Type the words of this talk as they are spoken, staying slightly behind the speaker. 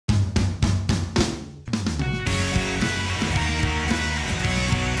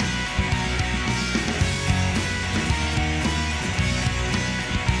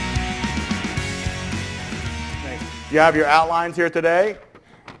You have your outlines here today.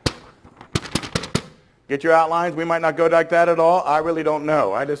 Get your outlines. We might not go like that at all. I really don't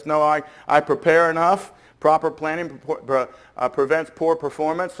know. I just know I prepare enough. Proper planning prevents poor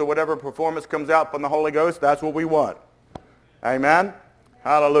performance. So whatever performance comes out from the Holy Ghost, that's what we want. Amen?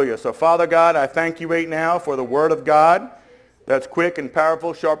 Hallelujah. So Father God, I thank you right now for the Word of God that's quick and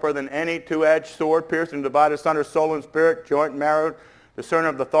powerful, sharper than any two-edged sword, piercing, divided asunder soul and spirit, joint and marrow, discerner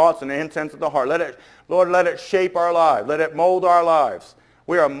of the thoughts and the intents of the heart. Lord, let it shape our lives. Let it mold our lives.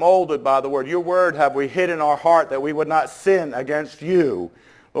 We are molded by the Word. Your Word have we hid in our heart that we would not sin against you.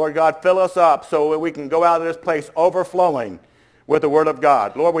 Lord God, fill us up so that we can go out of this place overflowing with the Word of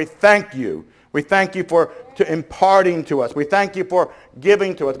God. Lord, we thank you. We thank you for imparting to us. We thank you for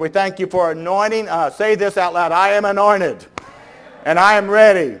giving to us. We thank you for anointing us. Say this out loud. I am anointed, and I am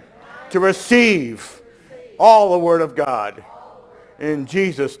ready to receive all the Word of God. In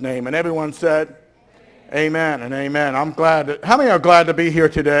Jesus' name. And everyone said, amen and amen. I'm glad. How many are glad to be here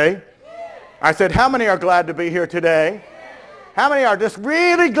today? I said, how many are glad to be here today? How many are just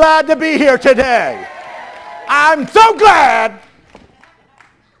really glad to be here today? I'm so glad.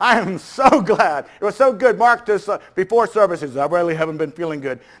 I am so glad. It was so good. Mark, this before services, I really haven't been feeling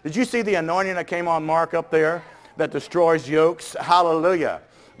good. Did you see the anointing that came on Mark up there that destroys yokes? Hallelujah.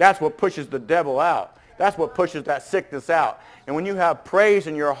 That's what pushes the devil out. That's what pushes that sickness out. And when you have praise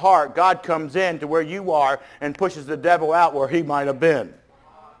in your heart, God comes in to where you are and pushes the devil out where he might have been.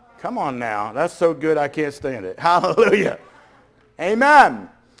 Come on now. That's so good I can't stand it. Hallelujah. Amen.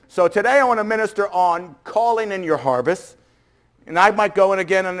 So today I want to minister on calling in your harvest. And I might go in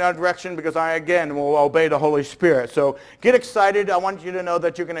again in that direction because I, again, will obey the Holy Spirit. So get excited. I want you to know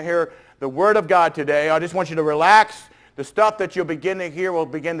that you're going to hear the Word of God today. I just want you to relax. The stuff that you'll begin to hear will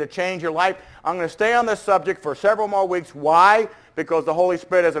begin to change your life. I'm going to stay on this subject for several more weeks. Why? Because the Holy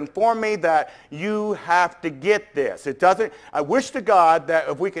Spirit has informed me that you have to get this. It doesn't. I wish to God that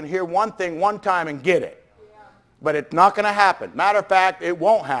if we can hear one thing one time and get it. But it's not going to happen. Matter of fact, it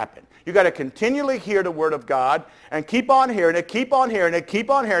won't happen. You got to continually hear the Word of God and keep on hearing it, keep on hearing it,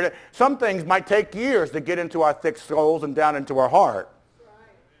 keep on hearing it. Some things might take years to get into our thick souls and down into our heart.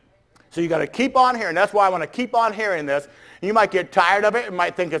 So you got to keep on hearing. That's why I want to keep on hearing this. You might get tired of it and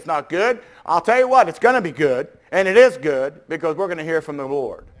might think it's not good. I'll tell you what, it's going to be good, and it is good because we're going to hear from the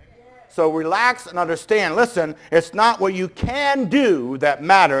Lord. So relax and understand. Listen, it's not what you can do that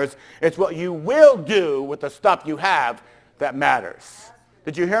matters. It's what you will do with the stuff you have that matters.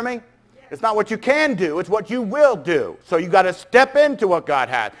 Did you hear me? It's not what you can do. It's what you will do. So you got to step into what God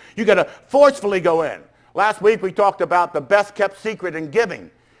has. You got to forcefully go in. Last week we talked about the best kept secret in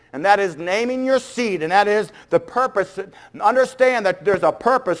giving. And that is naming your seed. And that is the purpose. Understand that there's a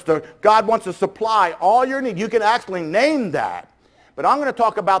purpose. God wants to supply all your needs. You can actually name that. But I'm going to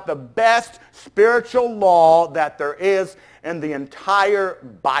talk about the best spiritual law that there is in the entire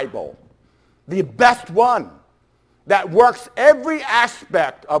Bible. The best one that works every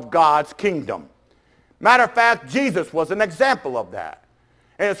aspect of God's kingdom. Matter of fact, Jesus was an example of that.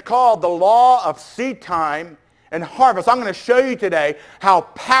 And it's called the law of seed time and harvest. I'm going to show you today how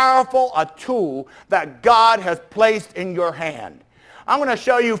powerful a tool that God has placed in your hand. I'm going to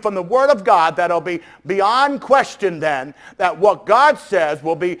show you from the Word of God that it'll be beyond question then that what God says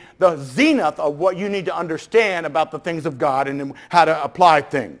will be the zenith of what you need to understand about the things of God and how to apply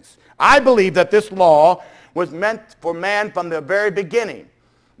things. I believe that this law was meant for man from the very beginning.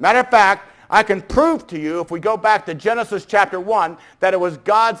 Matter of fact, I can prove to you, if we go back to Genesis chapter 1, that it was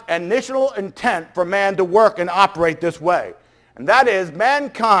God's initial intent for man to work and operate this way. And that is,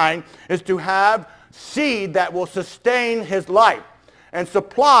 mankind is to have seed that will sustain his life and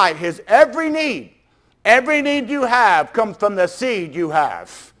supply his every need. Every need you have comes from the seed you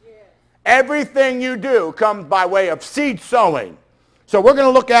have. Yeah. Everything you do comes by way of seed sowing. So we're going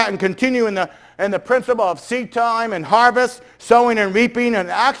to look at and continue in the principle of seed time and harvest, sowing and reaping, and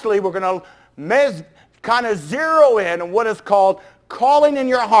actually we're going to kind of zero in on what is called calling in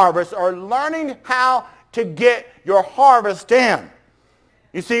your harvest, or learning how to get your harvest in.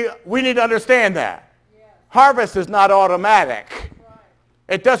 You see, we need to understand that. Yeah. Harvest is not automatic.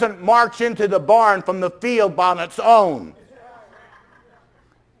 It doesn't march into the barn from the field on its own.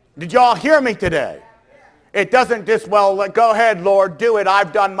 Did y'all hear me today? It doesn't just, well, go ahead, Lord, do it.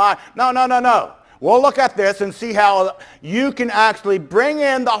 I've done mine. No, no, no, no. We'll look at this and see how you can actually bring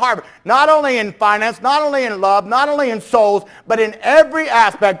in the harvest. Not only in finance, not only in love, not only in souls, but in every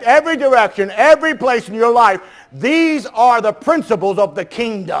aspect, every direction, every place in your life. These are the principles of the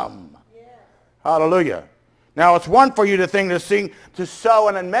kingdom. Yeah. Hallelujah. Now, it's one for you to think, to sing, to sow,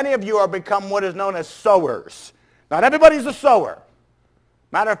 and then many of you are become what is known as sowers. Not everybody's a sower.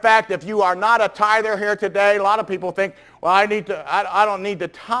 Matter of fact, if you are not a tither here today, a lot of people think, well, I don't need to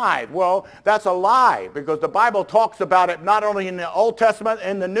tithe. Well, that's a lie, because the Bible talks about it not only in the Old Testament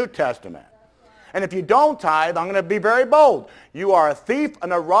and the New Testament. And if you don't tithe, I'm going to be very bold. You are a thief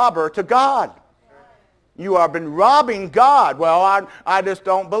and a robber to God. You have been robbing God. Well, I just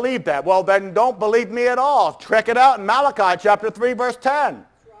don't believe that. Well, then don't believe me at all. Check it out in Malachi chapter 3, verse 10.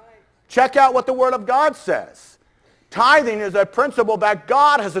 Check out what the Word of God says. Tithing is a principle that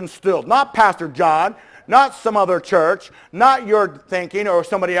God has instilled, not Pastor John, not some other church, not your thinking or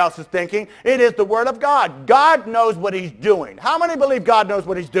somebody else's thinking. It is the Word of God. God knows what He's doing. How many believe God knows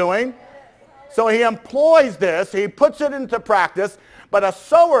what He's doing? So He employs this. He puts it into practice. But a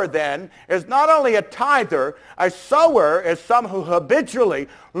sower then is not only a tither. A sower is someone who habitually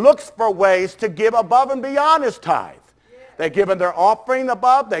looks for ways to give above and beyond his tithe. They've given their offering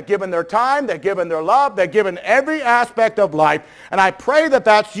above. They've given their time. They've given their love. They've given every aspect of life. And I pray that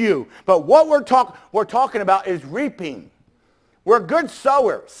that's you. But what we're talking about is reaping. We're good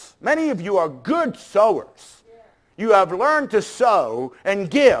sowers. Many of you are good sowers. You have learned to sow and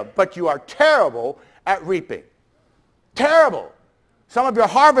give, but you are terrible at reaping. Terrible. Some of your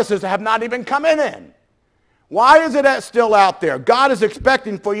harvests have not even come in. Why is it still out there? God is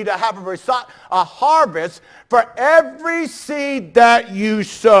expecting for you to have a harvest for every seed that you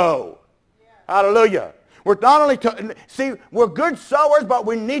sow. Yeah. Hallelujah. We're not only we're good sowers, but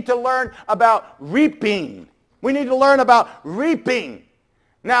we need to learn about reaping. We need to learn about reaping.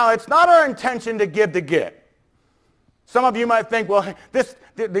 Now, it's not our intention to give to get. Some of you might think, well, this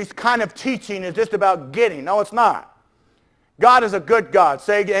kind of teaching is just about getting. No, it's not. God is a good God.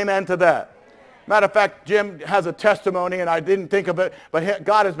 Say amen to that. Matter of fact, Jim has a testimony, and I didn't think of it, but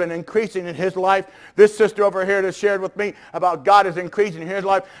God has been increasing in his life. This sister over here has shared with me about God is increasing in his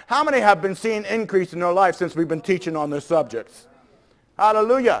life. How many have been seeing increase in their life since we've been teaching on this subject?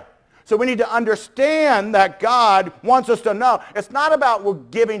 Hallelujah. So we need to understand that God wants us to know it's not about we're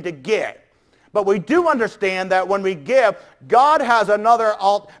giving to get. But we do understand that when we give, God has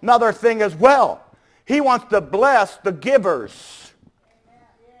another thing as well. He wants to bless the givers.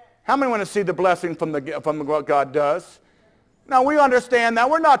 How many want to see the blessing from what God does? Now, we understand that.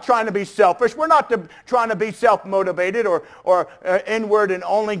 We're not trying to be selfish. We're not trying to be self-motivated or inward and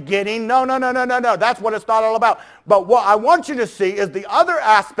only getting. No. That's what it's not all about. But what I want you to see is the other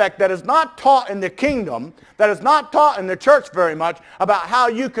aspect that is not taught in the kingdom, that is not taught in the church very much, about how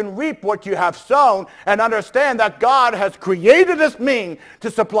you can reap what you have sown and understand that God has created this means to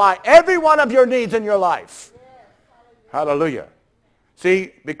supply every one of your needs in your life. Yes, hallelujah.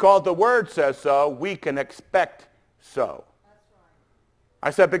 See, because the Word says so, we can expect so. I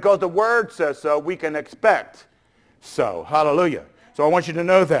said because the Word says so, we can expect so. Hallelujah. So I want you to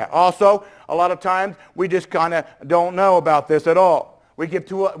know that. Also, a lot of times, we just kind of don't know about this at all. We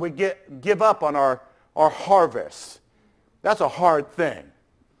give up on our harvest. That's a hard thing.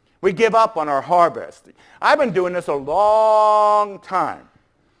 We give up on our harvest. I've been doing this a long time.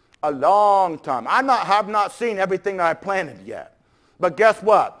 A long time. I have not seen everything that I planted yet. But guess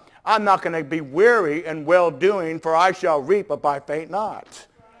what? I'm not going to be weary in well-doing, for I shall reap if I faint not.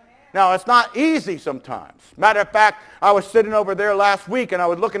 Now, it's not easy sometimes. Matter of fact, I was sitting over there last week, and I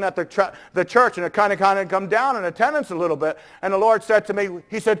was looking at the church, and it kind of come down in attendance a little bit. And the Lord said to me,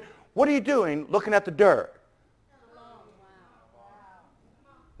 He said, what are you doing looking at the dirt?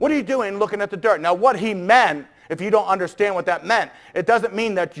 What are you doing looking at the dirt? Now, what He meant, if you don't understand what that meant, it doesn't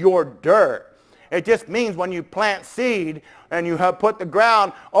mean that you're dirt. It just means when you plant seed and you have put the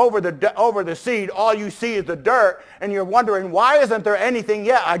ground over the seed, all you see is the dirt, and you're wondering, why isn't there anything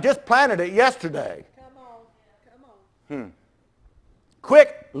yet? I just planted it yesterday. Come on.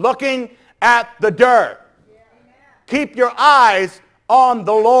 Quit looking at the dirt. Yeah. Keep your eyes on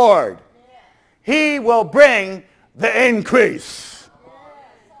the Lord. Yeah. He will bring the increase.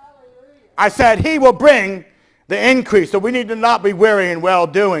 I said He will bring the increase. So we need to not be weary in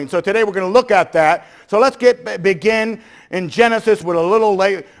well-doing. So today we're going to look at that. So let's begin in Genesis with a little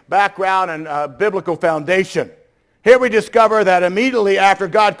background and biblical foundation. Here we discover that immediately after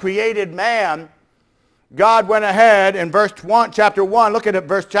God created man, God went ahead in chapter 1, look at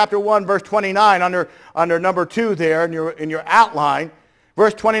it, chapter 1, verse 29, under number 2 there in your outline.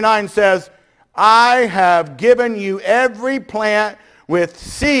 Verse 29 says, I have given you every plant with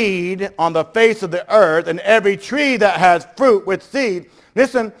seed on the face of the earth, and every tree that has fruit with seed.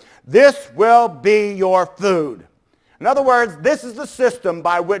 Listen, this will be your food. In other words, this is the system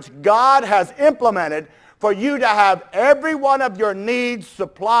by which God has implemented for you to have every one of your needs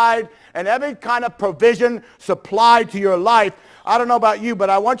supplied and every kind of provision supplied to your life. I don't know about you, but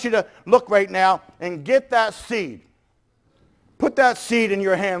I want you to look right now and get that seed. Put that seed in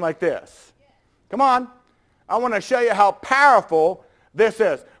your hand like this. Come on. I want to show you how powerful this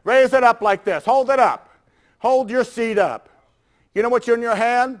is. Raise it up like this. Hold it up. Hold your seed up. You know what's in your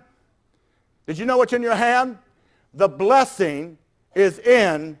hand? Did you know what's in your hand? The blessing is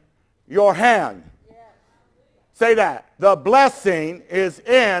in your hand. Say that. The blessing is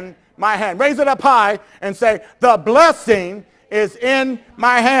in my hand. Raise it up high and say, the blessing is in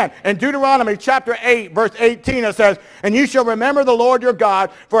my hand. In Deuteronomy chapter 8, verse 18, it says, and you shall remember the Lord your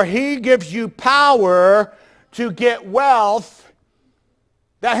God, for he gives you power to get wealth,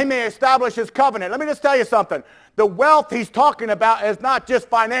 that he may establish his covenant. Let me just tell you something. The wealth he's talking about is not just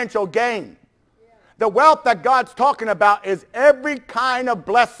financial gain. The wealth that God's talking about is every kind of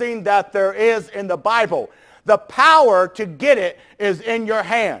blessing that there is in the Bible. The power to get it is in your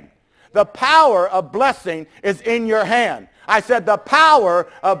hand. The power of blessing is in your hand. I said the power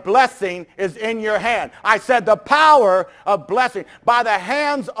of blessing is in your hand. I said the power of blessing. By the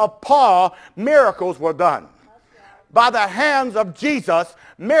hands of Paul, miracles were done. By the hands of Jesus,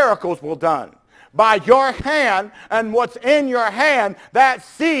 miracles were done. By your hand and what's in your hand, that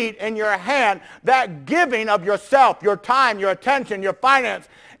seed in your hand, that giving of yourself, your time, your attention, your finance,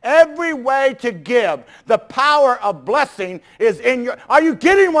 every way to give, the power of blessing is in your... Are you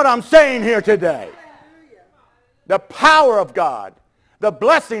getting what I'm saying here today? The power of God, the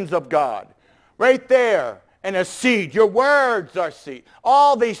blessings of God, right there in a seed. Your words are seed.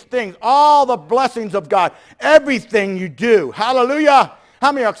 All these things, all the blessings of God, everything you do. Hallelujah.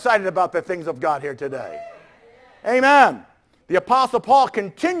 How many are excited about the things of God here today? Amen. The Apostle Paul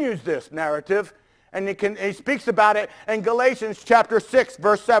continues this narrative, and he speaks about it in Galatians chapter 6,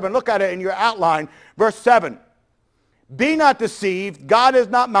 verse 7. Look at it in your outline, verse 7. Be not deceived, God is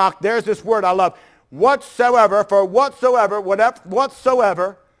not mocked. There's this word I love. Whatsoever, for whatsoever,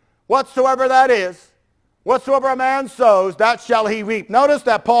 whatsoever that is, whatsoever a man sows, that shall he reap. Notice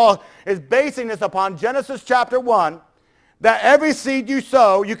that Paul is basing this upon Genesis chapter 1, that every seed you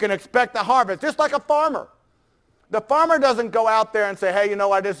sow, you can expect a harvest, just like a farmer. The farmer doesn't go out there and say, hey, you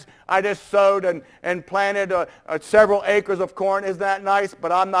know, I just sowed and planted several acres of corn. Isn't that nice?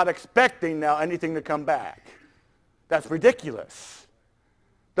 But I'm not expecting now anything to come back. That's ridiculous.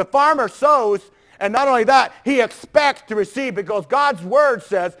 The farmer sows, and not only that, he expects to receive, because God's word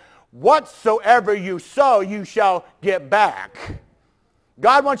says, whatsoever you sow, you shall get back.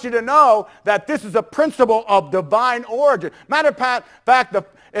 God wants you to know that this is a principle of divine origin. Matter of fact,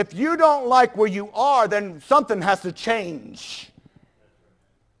 if you don't like where you are, then something has to change.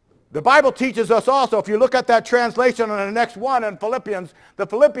 The Bible teaches us also, if you look at that translation on the next one in Philippians, the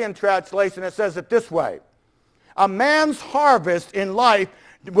Philippian translation, it says it this way. A man's harvest in life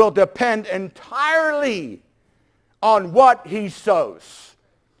will depend entirely on what he sows.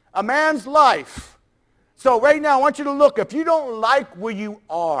 A man's life. So right now, I want you to look. If you don't like where you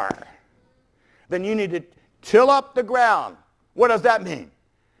are, then you need to till up the ground. What does that mean?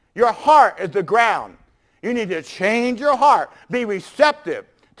 Your heart is the ground. You need to change your heart. Be receptive,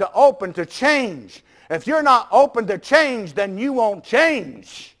 to open to change. If you're not open to change, then you won't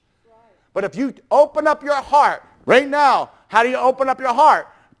change. But if you open up your heart, right now, how do you open up your heart?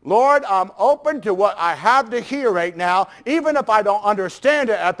 Lord, I'm open to what I have to hear right now, even if I don't understand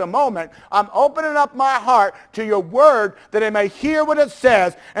it at the moment. I'm opening up my heart to your word that I may hear what it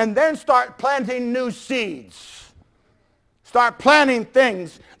says, and then start planting new seeds. Start planting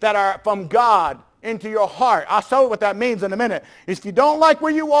things that are from God into your heart. I'll show you what that means in a minute. If you don't like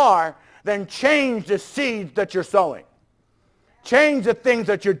where you are, then change the seeds that you're sowing. Change the things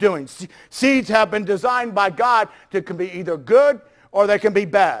that you're doing. Seeds have been designed by God to be either good or they can be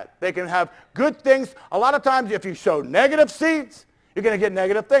bad. They can have good things. A lot of times if you sow negative seeds, you're going to get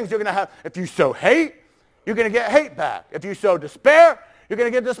negative things. If you sow hate, you're going to get hate back. If you sow despair, you're going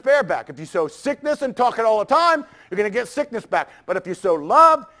to get despair back. If you sow sickness and talk it all the time, you're going to get sickness back. But if you sow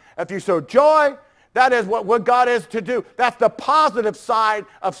love, if you sow joy, that is what God is to do. That's the positive side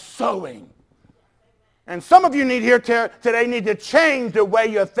of sowing. And some of you today need to change the way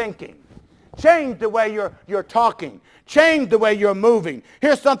you're thinking. Change the way you're talking. Change the way you're moving.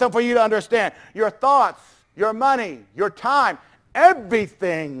 Here's something for you to understand. Your thoughts, your money, your time,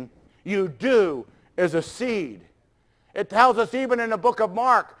 everything you do is a seed. It tells us even in the book of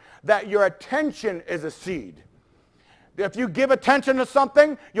Mark that your attention is a seed. If you give attention to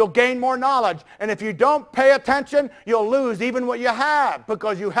something, you'll gain more knowledge. And if you don't pay attention, you'll lose even what you have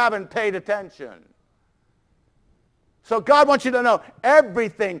because you haven't paid attention. So God wants you to know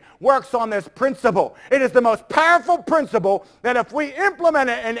everything works on this principle. It is the most powerful principle that if we implement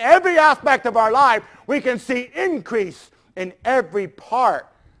it in every aspect of our life, we can see increase in every part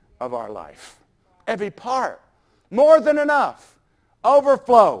of our life. Every part. More than enough.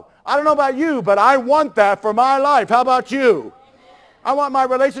 Overflow. I don't know about you, but I want that for my life. How about you? I want my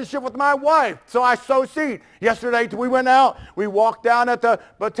relationship with my wife, so I sow seed. Yesterday we went out. We walked down at the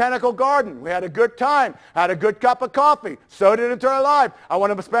botanical garden. We had a good time, had a good cup of coffee, sowed it into her life. I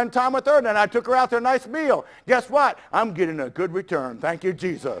wanted to spend time with her, and then I took her out to a nice meal. Guess what? I'm getting a good return. Thank you,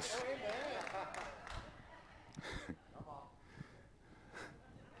 Jesus.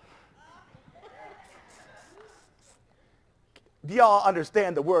 Do y'all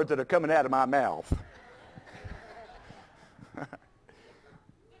understand the words that are coming out of my mouth?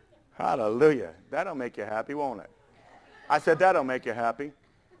 Hallelujah. That'll make you happy, won't it? I said that'll make you happy.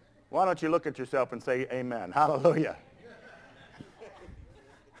 Why don't you look at yourself and say amen? Hallelujah.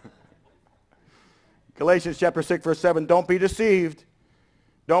 Galatians chapter 6, verse 7, don't be deceived.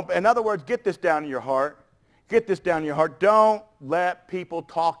 In other words, get this down in your heart. Get this down in your heart. Don't let people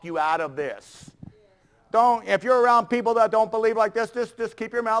talk you out of this. If you're around people that don't believe like this, just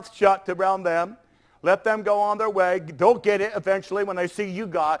keep your mouth shut around them. Let them go on their way. They'll get it eventually when they see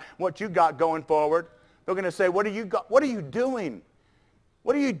what you got going forward. They're going to say, what are you doing?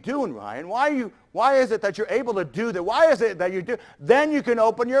 What are you doing, Ryan? Why is it that you're able to do that? Why is it that you do? Then you can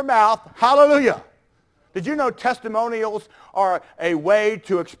open your mouth. Hallelujah. Did you know testimonials are a way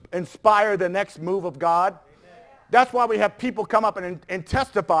to inspire the next move of God? That's why we have people come up and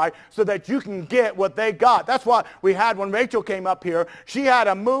testify so that you can get what they got. That's why we had when Rachel came up here. She had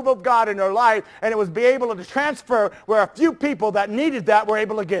a move of God in her life, and it was be able to transfer where a few people that needed that were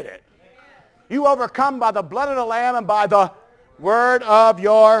able to get it. You overcome by the blood of the Lamb and by the word of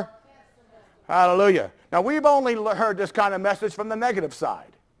your... Hallelujah. Now, we've only heard this kind of message from the negative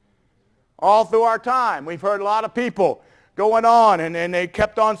side. All through our time, we've heard a lot of people going on, and they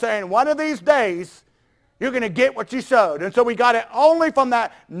kept on saying, one of these days... you're going to get what you sowed. And so we got it only from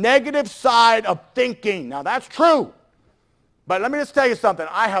that negative side of thinking. Now, that's true. But let me just tell you something.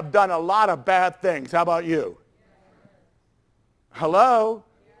 I have done a lot of bad things. How about you? Hello?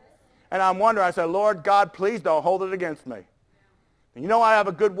 And I'm wondering, I said, Lord God, please don't hold it against me. And you know, I have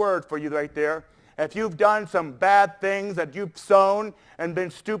a good word for you right there. If you've done some bad things that you've sown and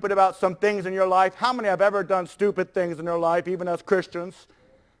been stupid about some things in your life, how many have ever done stupid things in their life, even as Christians?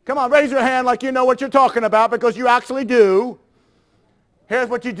 Come on, raise your hand like you know what you're talking about, because you actually do. Here's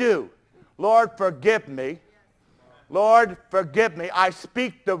what you do. Lord, forgive me. Lord, forgive me. I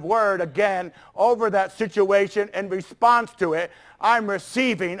speak the word again over that situation in response to it. I'm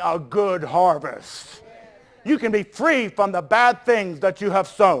receiving a good harvest. You can be free from the bad things that you have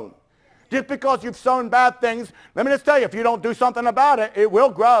sown. Just because you've sown bad things, let me just tell you, if you don't do something about it, it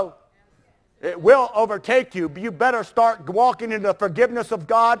will grow. It will overtake you. You better start walking in the forgiveness of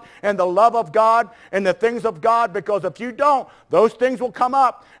God and the love of God and the things of God, because if you don't, those things will come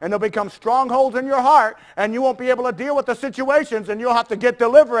up and they'll become strongholds in your heart, and you won't be able to deal with the situations, and you'll have to get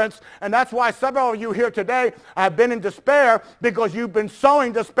deliverance. And that's why several of you here today have been in despair, because you've been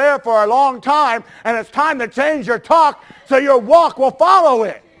sowing despair for a long time, and it's time to change your talk so your walk will follow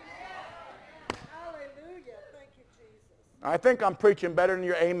it. Hallelujah. Thank you, Jesus. I think I'm preaching better than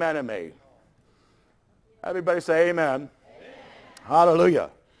your amen to me. Everybody say amen. Amen.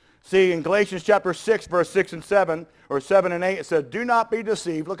 Hallelujah. See, in Galatians chapter 6, verse 6 and 7, or 7 and 8, it says, do not be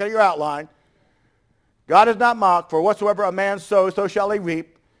deceived. Look at your outline. God is not mocked, for whatsoever a man sows, so shall he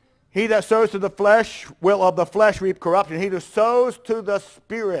reap. He that sows to the flesh will of the flesh reap corruption. He that sows to the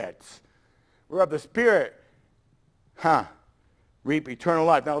Spirit, we're of the Spirit, reap eternal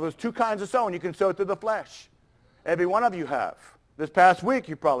life. Now, there's two kinds of sowing. You can sow to the flesh. Every one of you have. This past week,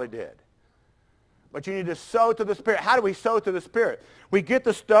 you probably did. But you need to sow to the Spirit. How do we sow to the Spirit? We get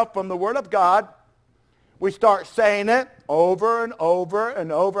the stuff from the Word of God. We start saying it over and over and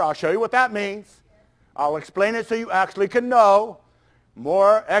over. I'll show you what that means. I'll explain it so you actually can know.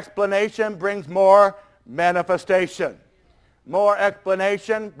 More explanation brings more manifestation. More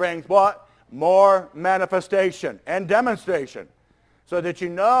explanation brings what? More manifestation and demonstration. So that you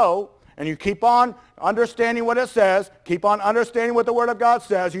know, and you keep on understanding what it says, keep on understanding what the Word of God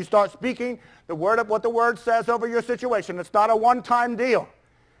says. You start speaking the word of what the Word says over your situation. It's not a one-time deal.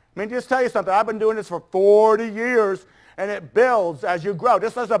 I mean, just tell you something. I've been doing this for 40 years, and it builds as you grow.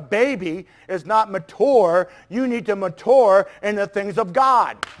 Just as a baby is not mature, you need to mature in the things of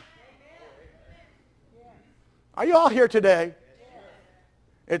God. Are you all here today?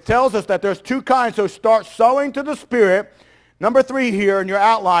 It tells us that there's two kinds, so start sowing to the Spirit. Number 3 here in your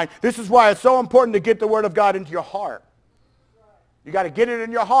outline, this is why it's so important to get the Word of God into your heart. You got to get it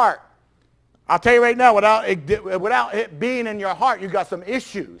in your heart. I'll tell you right now, without it being in your heart, you've got some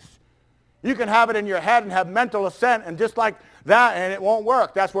issues. You can have it in your head and have mental assent and just like that, and it won't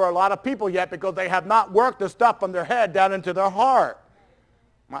work. That's where a lot of people yet, because they have not worked the stuff from their head down into their heart.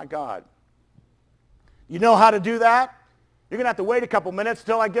 My God. You know how to do that? You're going to have to wait a couple minutes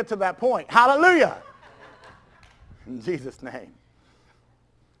till I get to that point. Hallelujah. In Jesus' name.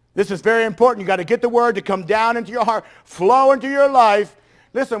 This is very important. You got to get the word to come down into your heart, flow into your life.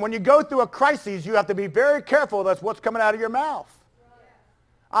 Listen, when you go through a crisis, you have to be very careful that's what's coming out of your mouth.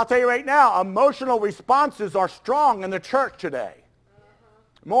 I'll tell you right now, emotional responses are strong in the church today.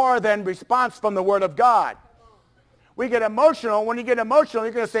 More than response from the Word of God. We get emotional. When you get emotional,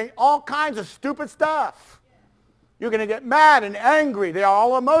 you're going to say all kinds of stupid stuff. You're going to get mad and angry. They are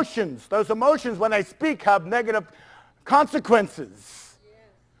all emotions. Those emotions, when they speak, have negative consequences.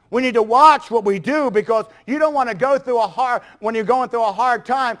 We need to watch what we do, because you don't want to go through when you're going through a hard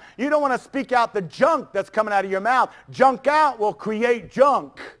time, you don't want to speak out the junk that's coming out of your mouth. Junk out will create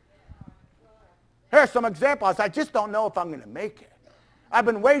junk. Here's some examples. I just don't know if I'm going to make it. I've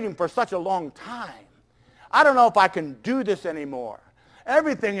been waiting for such a long time. I don't know if I can do this anymore.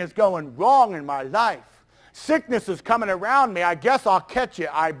 Everything is going wrong in my life. Sickness is coming around me. I guess I'll catch it.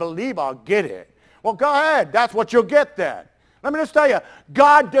 I believe I'll get it. Well, go ahead. That's what you'll get then. Let me just tell you,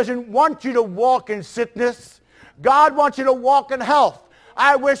 God doesn't want you to walk in sickness. God wants you to walk in health.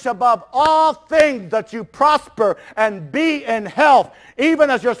 I wish above all things that you prosper and be in health,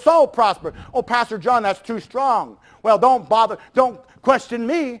 even as your soul prospers. Oh, Pastor John, that's too strong. Well, don't bother. Don't question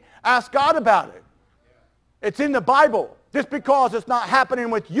me. Ask God about it. It's in the Bible. Just because it's not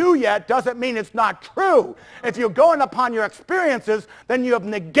happening with you yet doesn't mean it's not true. If you're going upon your experiences, then you have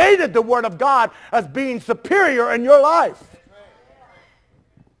negated the Word of God as being superior in your life.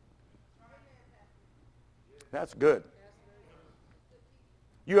 That's good.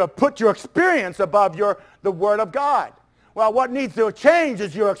 You have put your experience above the Word of God. Well, what needs to change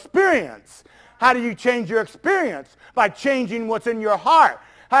is your experience. How do you change your experience? By changing what's in your heart.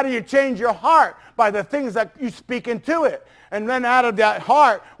 How do you change your heart? By the things that you speak into it. And then out of that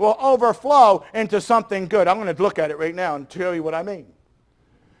heart will overflow into something good. I'm going to look at it right now and tell you what I mean.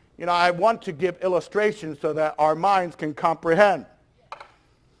 You know, I want to give illustrations so that our minds can comprehend.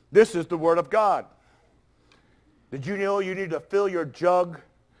 This is the Word of God. Did you know you need to fill your jug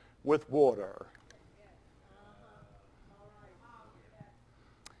with water?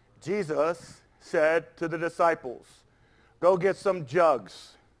 Jesus said to the disciples, go get some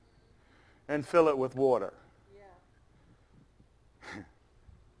jugs and fill it with water.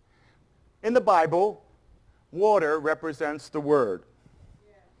 In the Bible, water represents the Word.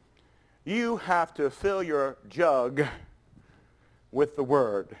 You have to fill your jug with the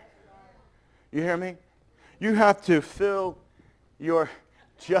Word. You hear me? You have to fill your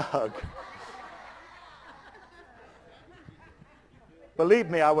jug.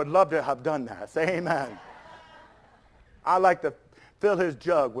 Believe me, I would love to have done that. Say amen. I like to fill his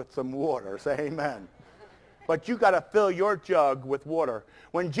jug with some water. Say amen. But you got to fill your jug with water.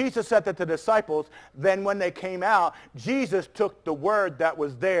 When Jesus said that to the disciples, then when they came out, Jesus took the word that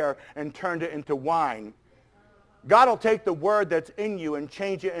was there and turned it into wine. God will take the word that's in you and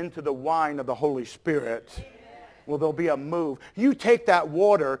change it into the wine of the Holy Spirit. Well, there'll be a move. You take that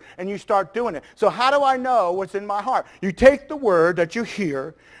water and you start doing it. So how do I know what's in my heart? You take the word that you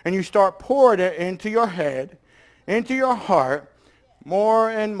hear and you start pouring it into your head, into your heart,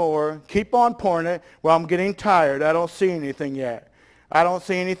 more and more. Keep on pouring it. Well, I'm getting tired. I don't see anything yet. I don't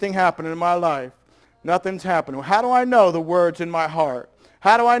see anything happening in my life. Nothing's happening. How do I know the word's in my heart?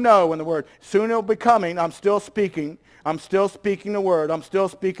 How do I know when the word, soon it'll be coming, I'm still speaking. I'm still speaking the word. I'm still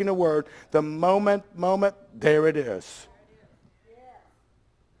speaking the word. The moment, there it is.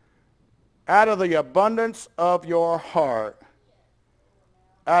 Out of the abundance of your heart,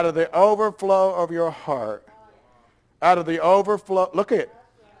 out of the overflow of your heart, out of the overflow, look at it.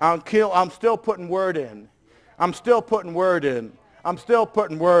 I'm still putting word in. I'm still putting word in. I'm still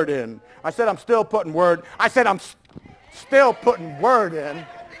putting word in. I said I'm still putting word. I said I'm still putting word in.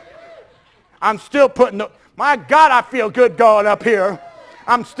 I'm still putting, my God, I feel good going up here.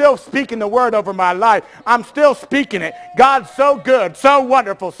 I'm still speaking the word over my life. I'm still speaking it. God's so good, so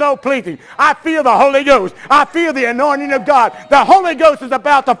wonderful, so pleasing. I feel the Holy Ghost. I feel the anointing of God. The Holy Ghost is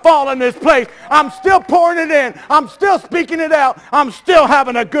about to fall in this place. I'm still pouring it in. I'm still speaking it out. I'm still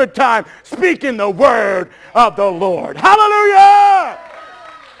having a good time speaking the word of the Lord. Hallelujah!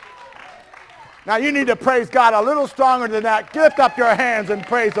 Now you need to praise God a little stronger than that. Lift up your hands and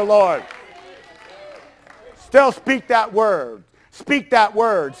praise the Lord. Still speak that word. Speak that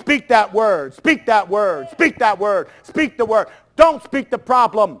word. Speak that word. Speak that word. Speak that word. Speak the word. Don't speak the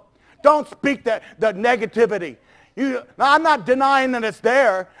problem. Don't speak the negativity. Now, I'm not denying that it's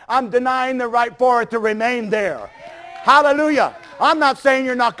there. I'm denying the right for it to remain there. Hallelujah. I'm not saying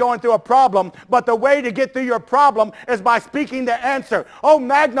you're not going through a problem, but the way to get through your problem is by speaking the answer. Oh,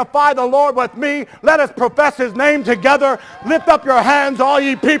 magnify the Lord with me. Let us profess his name together. Lift up your hands, all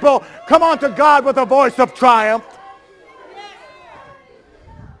ye people. Come on to God with a voice of triumph.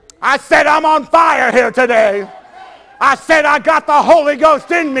 I said I'm on fire here today. I said I got the Holy Ghost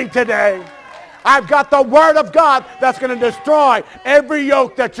in me today. I've got the Word of God that's going to destroy every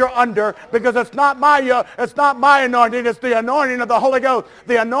yoke that you're under, because it's not my yoke, it's not my anointing, it's the anointing of the Holy Ghost.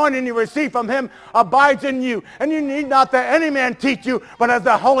 The anointing you receive from him abides in you. And you need not that any man teach you, but as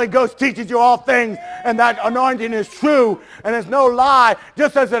the Holy Ghost teaches you all things, and that anointing is true and is no lie,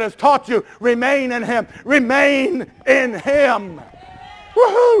 just as it has taught you, remain in him. Remain in him.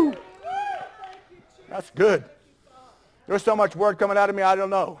 Woohoo! That's good. There's so much word coming out of me, I don't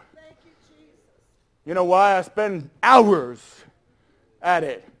know. You know why? I spend hours at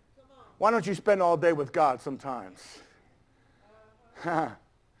it. Why don't you spend all day with God sometimes?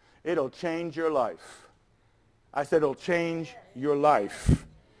 It'll change your life. I said it'll change your life.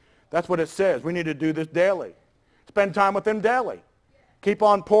 That's what it says. We need to do this daily. Spend time with him daily. Keep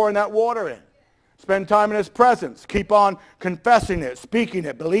on pouring that water in. Spend time in his presence. Keep on confessing it, speaking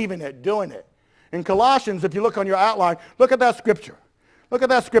it, believing it, doing it. In Colossians, if you look on your outline, look at that scripture. Look at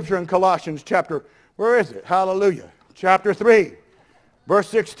that scripture in Colossians chapter, where is it? Hallelujah. Chapter 3, verse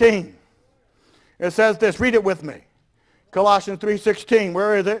 16. It says this. Read it with me. Colossians 3:16.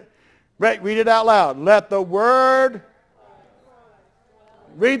 Where is it? Read it out loud. Let the word.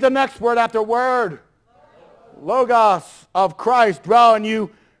 Read the next word after word. Logos of Christ dwell in you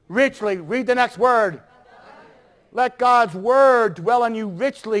richly. Read the next word. Let God's word dwell in you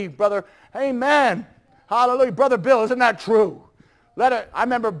richly, brother. Amen. Hallelujah. Brother Bill, isn't that true? I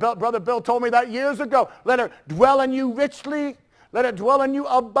remember Brother Bill told me that years ago. Let it dwell in you richly. Let it dwell in you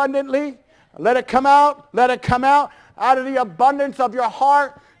abundantly. Let it come out. Let it come out of the abundance of your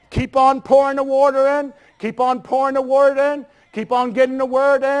heart. Keep on pouring the water in. Keep on pouring the word in. Keep on getting the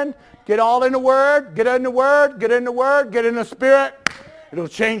word in. Get all in the word. Get in the word. Get in the word. Get in the spirit. It'll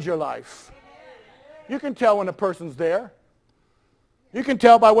change your life. You can tell when a person's there. You can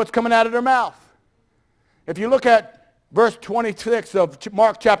tell by what's coming out of their mouth. If you look at verse 26 of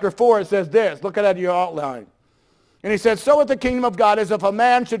Mark chapter 4, it says this. Look at your outline. And he says, so with the kingdom of God is if a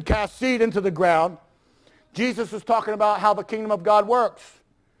man should cast seed into the ground. Jesus is talking about how the kingdom of God works.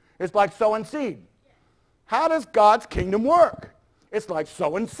 It's like sowing seed. How does God's kingdom work? It's like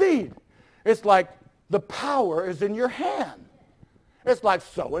sowing seed. It's like the power is in your hand. It's like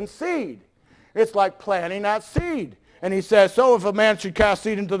sowing seed. It's like planting that seed. And he says, so if a man should cast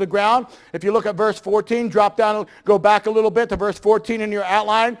seed into the ground, if you look at verse 14, drop down, go back a little bit to verse 14 in your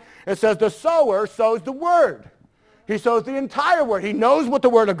outline, it says the sower sows the word. He sows the entire word. He knows what the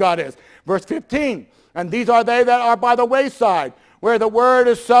word of God is. Verse 15, and these are they that are by the wayside, where the word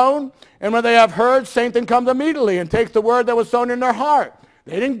is sown, and when they have heard, Satan comes immediately and takes the word that was sown in their heart.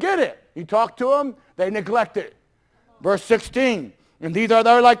 They didn't get it. He talked to them, they neglect it. Verse 16, and these are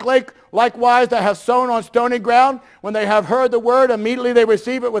they likewise that have sown on stony ground. When they have heard the word, immediately they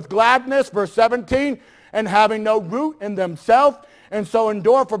receive it with gladness. Verse 17, and having no root in themselves, and so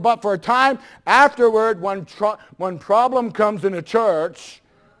endure but for a time. Afterward, when problem comes in a church,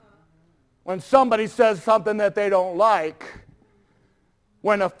 when somebody says something that they don't like,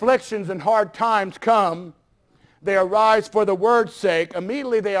 when afflictions and hard times come, they arise for the word's sake.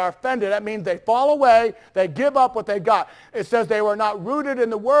 Immediately they are offended. That means they fall away. They give up what they got. It says they were not rooted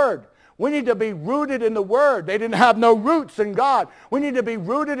in the word. We need to be rooted in the word. They didn't have no roots in God. We need to be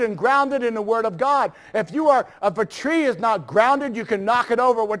rooted and grounded in the word of God. If a tree is not grounded, you can knock it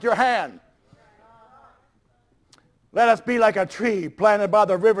over with your hand. Let us be like a tree planted by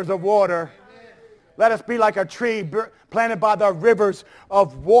the rivers of water. Let us be like a tree planted by the rivers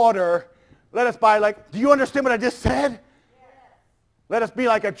of water. Let us be like, do you understand what I just said? Yes. Let us be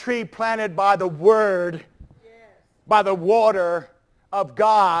like a tree planted by the word, yes, by the water of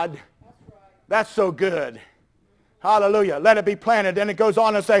God. That's so good. Hallelujah. Let it be planted. Then it goes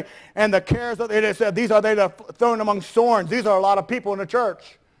on to say, and the cares of it said, these are they that are thrown among thorns. These are a lot of people in the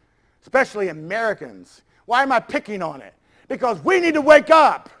church, especially Americans. Why am I picking on it? Because we need to wake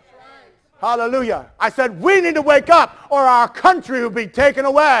up. Hallelujah. I said we need to wake up, or our country will be taken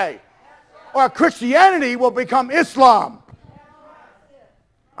away. Or Christianity will become Islam.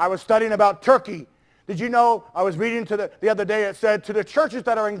 I was studying about Turkey. Did you know, I was reading the other day, it said, to the churches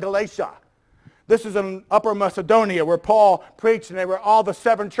that are in Galatia. This is in Upper Macedonia where Paul preached, and they were all the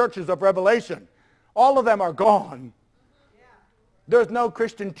 7 churches of Revelation. All of them are gone. There's no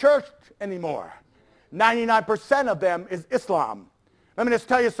Christian church anymore. 99% of them is Islam. Let me just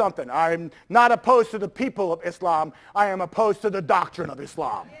tell you something. I'm not opposed to the people of Islam. I am opposed to the doctrine of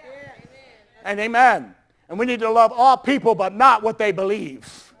Islam. And amen. And we need to love all people, but not what they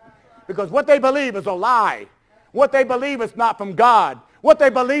believe. Because what they believe is a lie. What they believe is not from God. What they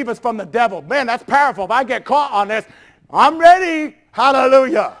believe is from the devil. Man, that's powerful. If I get caught on this, I'm ready.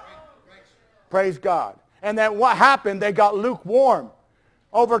 Hallelujah. Praise God. And then what happened? They got lukewarm.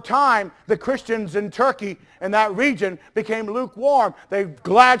 Over time, the Christians in Turkey and that region became lukewarm. They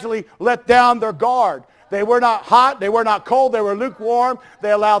gradually let down their guard. They were not hot. They were not cold. They were lukewarm.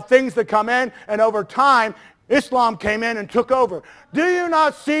 They allowed things to come in. And over time, Islam came in and took over. Do you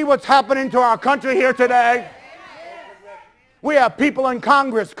not see what's happening to our country here today? We have people in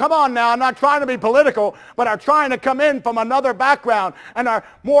Congress, come on now, I'm not trying to be political, but are trying to come in from another background and are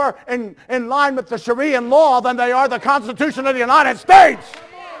more in line with the Sharia law than they are the Constitution of the United States.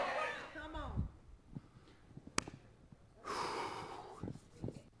 Come on.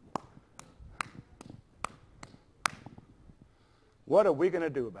 What are we going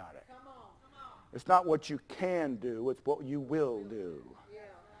to do about it? Come on. It's not what you can do, it's what you will do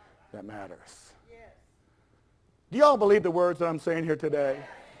that matters. Do y'all believe the words that I'm saying here today?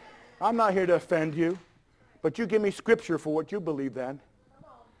 I'm not here to offend you, but you give me scripture for what you believe then.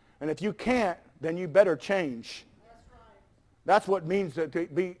 And if you can't, then you better change. That's what it means to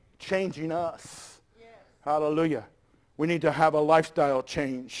be changing us. Hallelujah. We need to have a lifestyle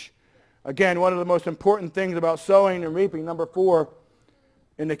change. Again, one of the most important things about sowing and reaping, number 4,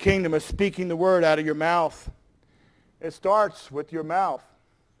 in the kingdom is speaking the word out of your mouth. It starts with your mouth.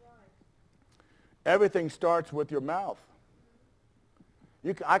 Everything starts with your mouth.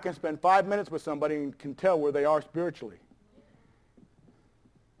 I can spend 5 minutes with somebody and can tell where they are spiritually.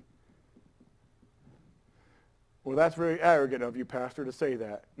 Well, that's very arrogant of you, Pastor, to say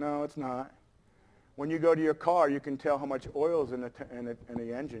that. No, it's not. When you go to your car, you can tell how much oil is in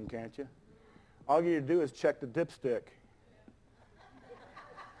the engine, can't you? All you need to do is check the dipstick.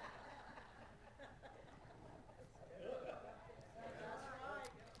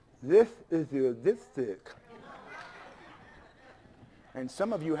 This is your dipstick. And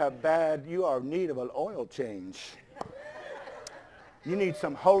some of you you are in need of an oil change. You need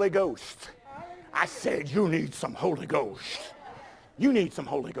some Holy Ghost. I said you need some Holy Ghost. You need some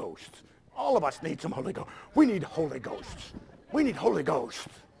Holy Ghost. All of us need some Holy Ghost. We need Holy Ghost. We need Holy Ghost.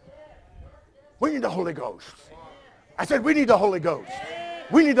 We need the Holy Ghost. I said we need the Holy Ghost.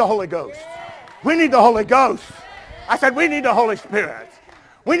 We need the Holy Ghost. We need the Holy Ghost. I said we need the Holy Spirit.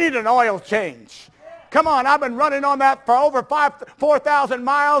 We need an oil change. Come on, I've been running on that for over 4,000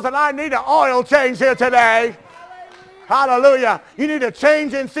 miles, and I need an oil change here today. Hallelujah. You need to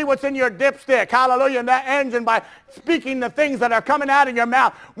change and see what's in your dipstick. Hallelujah. In that engine by speaking the things that are coming out of your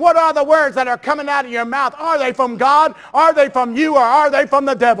mouth. What are the words that are coming out of your mouth? Are they from God? Are they from you? Or are they from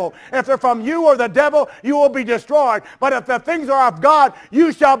the devil? If they're from you or the devil, you will be destroyed. But if the things are of God,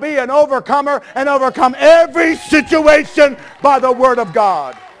 you shall be an overcomer and overcome every situation by the word of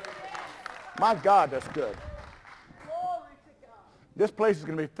God. My God, that's good. This place is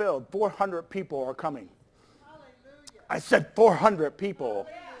going to be filled. 400 people are coming. I said 400 people.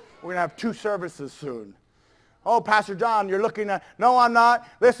 We're going to have 2 services soon. Oh, Pastor John, you're looking at... No, I'm not.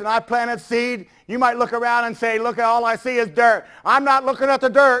 Listen, I planted seed. You might look around and say, look, all I see is dirt. I'm not looking at the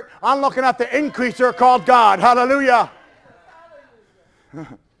dirt. I'm looking at the increaser called God. Hallelujah.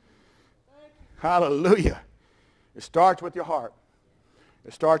 Hallelujah. It starts with your heart.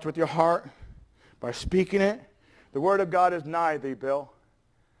 It starts with your heart by speaking it. The word of God is nigh thee, Bill.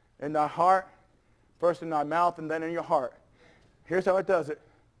 In thy heart, first in thy mouth and then in your heart. Here's how it does it.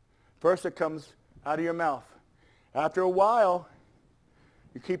 First it comes out of your mouth. After a while,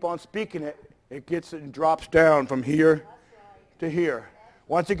 you keep on speaking it. It gets and drops down from here to here.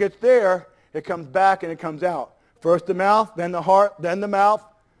 Once it gets there, it comes back and it comes out. First the mouth, then the heart, then the mouth.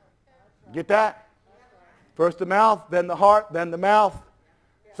 Get that? First the mouth, then the heart, then the mouth.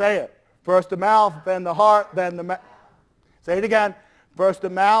 Say it. First the mouth, then the heart, then the mouth. Say it again. First the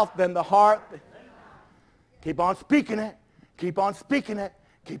mouth, then the heart. Keep on speaking it. Keep on speaking it.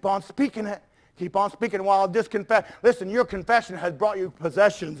 Keep on speaking it. Keep on speaking while this confess. Listen, your confession has brought you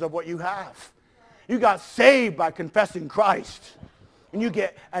possessions of what you have. You got saved by confessing Christ.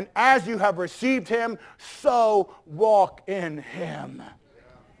 And as you have received him, so walk in him.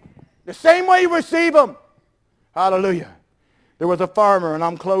 The same way you receive him. Hallelujah. There was a farmer, and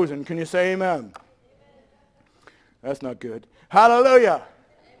I'm closing. Can you say amen? That's not good. Hallelujah.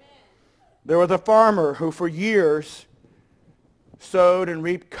 There was a farmer who for years sowed and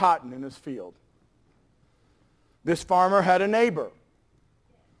reaped cotton in his field. This farmer had a neighbor.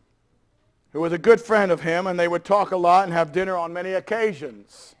 who was a good friend of him, and they would talk a lot and have dinner on many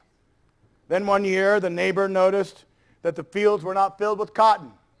occasions. Then one year, the neighbor noticed that the fields were not filled with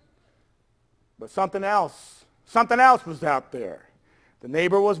cotton, but something else was out there. The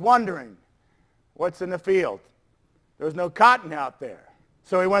neighbor was wondering, what's in the field? There was no cotton out there.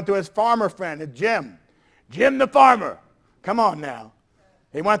 So he went to his farmer friend, Jim. Jim the farmer. Come on now.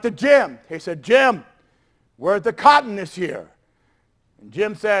 He went to Jim. He said, Jim, where's the cotton this year? And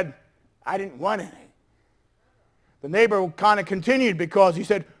Jim said, I didn't want any. The neighbor kind of continued because he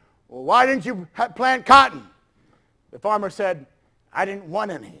said, well, why didn't you plant cotton? The farmer said, I didn't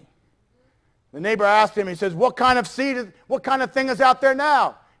want any. The neighbor asked him, he says, what kind of thing is out there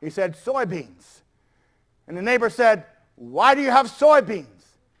now? He said, soybeans. And the neighbor said, why do you have soybeans?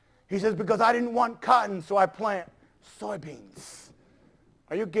 He says, because I didn't want cotton, so I plant soybeans.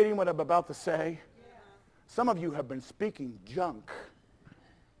 Are you getting what I'm about to say? Yeah. Some of you have been speaking junk.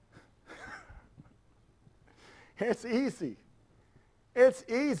 It's easy. It's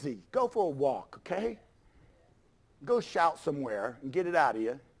easy. Go for a walk, okay? Go shout somewhere and get it out of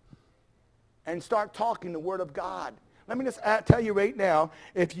you. And start talking the Word of God. Let me just tell you right now,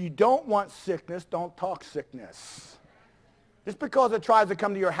 if you don't want sickness, don't talk sickness. Just because it tries to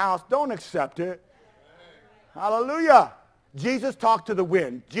come to your house, don't accept it. Hallelujah. Jesus talked to the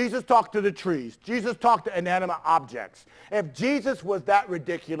wind. Jesus talked to the trees. Jesus talked to inanimate objects. If Jesus was that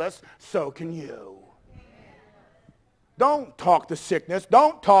ridiculous, so can you. Don't talk to sickness.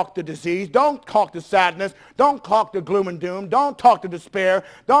 Don't talk to disease. Don't talk to sadness. Don't talk to gloom and doom. Don't talk to despair.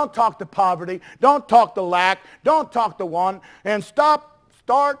 Don't talk to poverty. Don't talk to lack. Don't talk to want. And start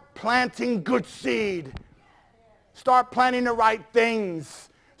planting good seed. Start planting the right things.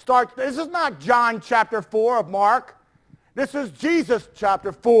 This is not John chapter 4 of Mark. This is Jesus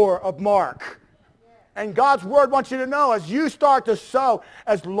chapter 4 of Mark. And God's word wants you to know, as you start to sow,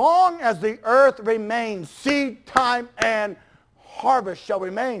 as long as the earth remains, seed time and harvest shall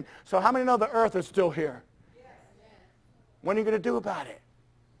remain. So how many know the earth is still here? What are you going to do about it?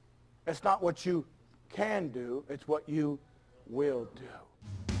 It's not what you can do, it's what you will do.